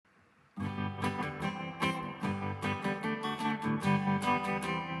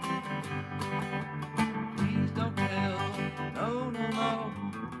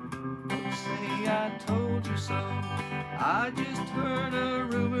I just heard a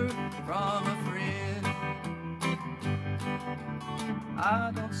rumor from a friend.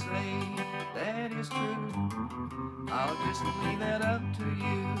 I don't say that is true, I'll just leave that up to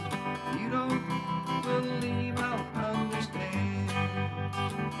you. If you don't believe, I'll understand.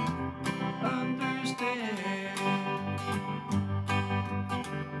 Understand.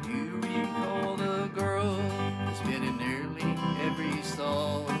 You recall the girl that's been in nearly every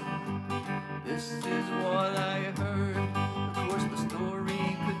song. This is what I heard. Of course the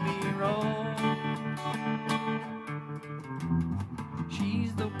story could be wrong.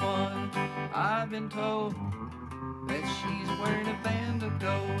 She's the one, I've been told, that she's wearing a band of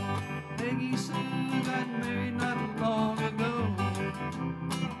gold. Peggy Sue got married not long ago.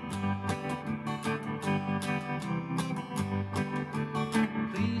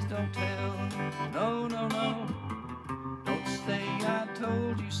 Please don't tell, no, no, no, don't say I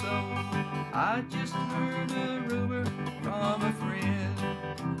told you so. I just heard a rumor from a friend.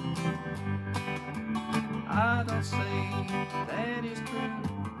 I don't say that is true,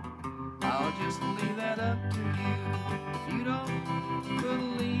 I'll just leave that up to you. If you don't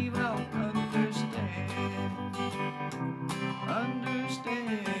believe, I'll understand.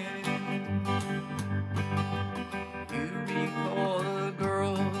 Understand. You recall the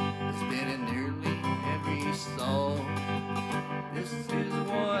girl that's been in nearly every song. This is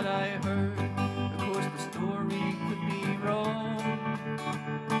what I heard. Of course the story could be wrong.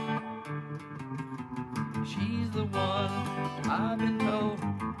 She's the one, I've been